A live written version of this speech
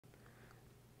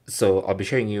So I'll be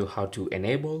showing you how to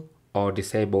enable or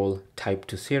disable Type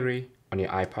to Siri on your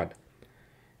iPad.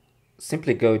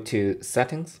 Simply go to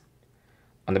Settings.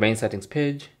 On the main settings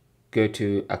page, go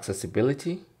to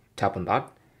Accessibility, tap on that,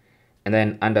 and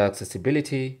then under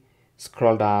Accessibility,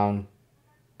 scroll down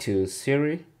to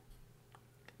Siri,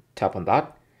 tap on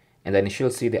that, and then you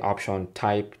should see the option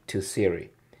Type to Siri.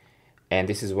 And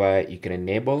this is where you can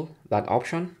enable that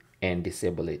option and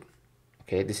disable it.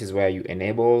 Okay, this is where you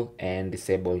enable and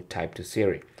disable Type to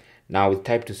Siri. Now with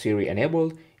Type to Siri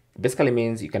enabled, it basically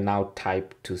means you can now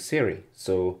type to Siri.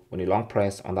 So when you long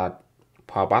press on that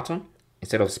power button,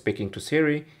 instead of speaking to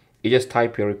Siri, you just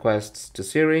type your requests to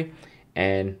Siri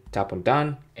and tap on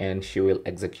done, and she will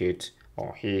execute,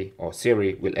 or he or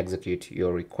Siri will execute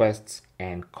your requests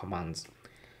and commands.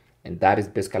 And that is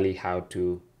basically how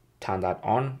to turn that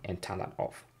on and turn that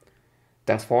off.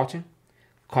 Thanks for watching.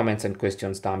 Comments and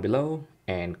questions down below,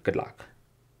 and good luck.